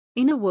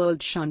In a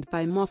world shunned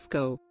by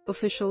Moscow,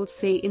 officials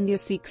say India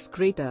seeks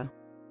greater.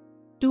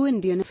 Two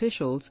Indian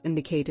officials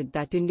indicated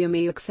that India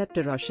may accept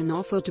a Russian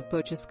offer to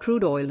purchase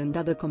crude oil and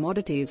other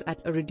commodities at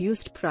a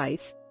reduced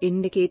price,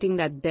 indicating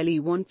that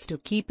Delhi wants to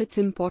keep its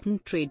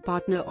important trade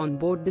partner on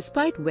board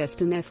despite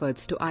Western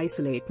efforts to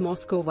isolate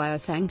Moscow via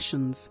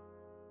sanctions.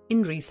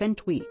 In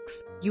recent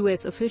weeks,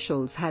 US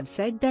officials have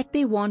said that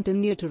they want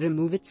India to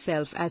remove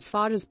itself as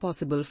far as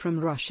possible from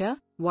Russia,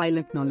 while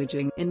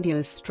acknowledging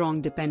India's strong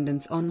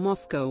dependence on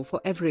Moscow for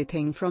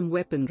everything from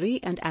weaponry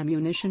and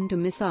ammunition to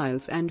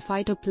missiles and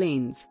fighter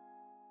planes.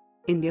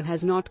 India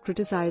has not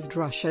criticized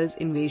Russia's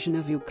invasion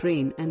of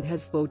Ukraine and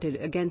has voted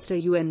against a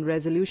UN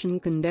resolution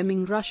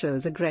condemning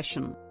Russia's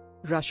aggression.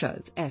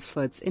 Russia's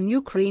efforts in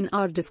Ukraine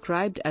are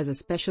described as a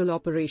special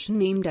operation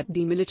aimed at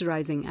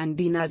demilitarizing and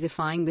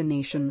denazifying the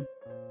nation.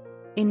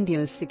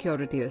 India's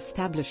security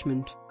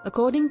establishment,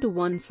 according to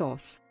one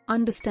source,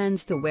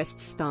 understands the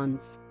West's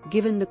stance,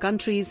 given the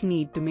country's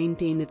need to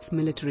maintain its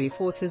military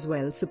forces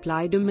well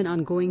supplied amid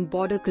ongoing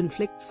border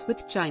conflicts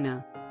with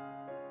China.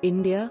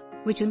 India,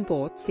 which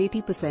imports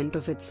 80%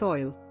 of its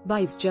oil,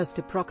 buys just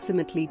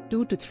approximately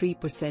 2 to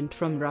 3%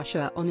 from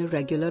Russia on a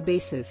regular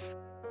basis.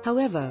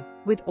 However,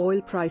 with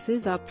oil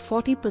prices up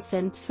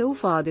 40% so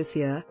far this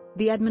year,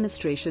 the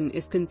administration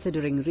is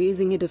considering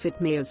raising it if it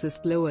may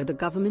assist lower the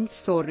government's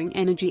soaring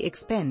energy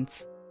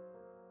expense.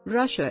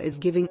 Russia is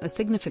giving a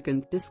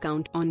significant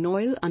discount on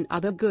oil and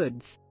other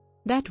goods.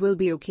 That will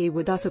be okay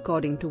with us,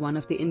 according to one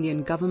of the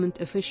Indian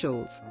government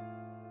officials.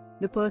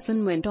 The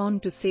person went on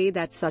to say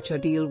that such a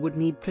deal would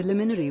need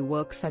preliminary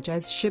work such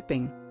as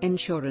shipping,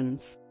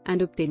 insurance,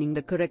 and obtaining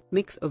the correct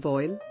mix of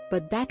oil,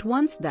 but that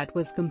once that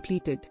was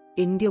completed,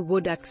 India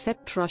would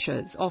accept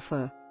Russia's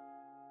offer.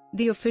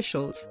 The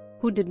officials,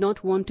 who did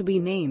not want to be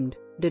named,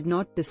 did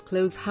not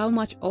disclose how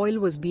much oil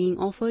was being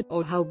offered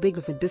or how big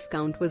of a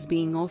discount was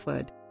being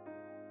offered.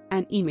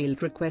 An email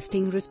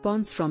requesting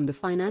response from the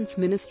finance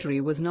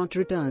ministry was not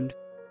returned.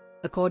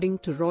 According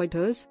to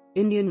Reuters,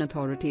 Indian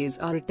authorities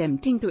are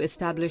attempting to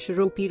establish a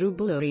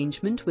rupee-ruble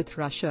arrangement with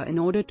Russia in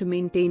order to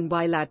maintain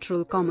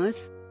bilateral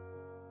commerce.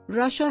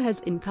 Russia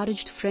has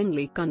encouraged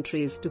friendly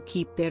countries to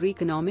keep their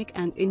economic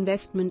and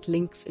investment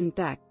links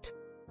intact.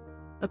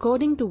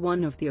 According to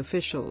one of the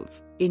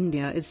officials,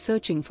 India is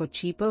searching for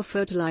cheaper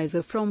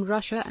fertilizer from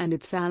Russia and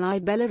its ally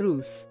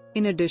Belarus,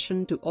 in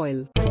addition to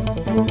oil.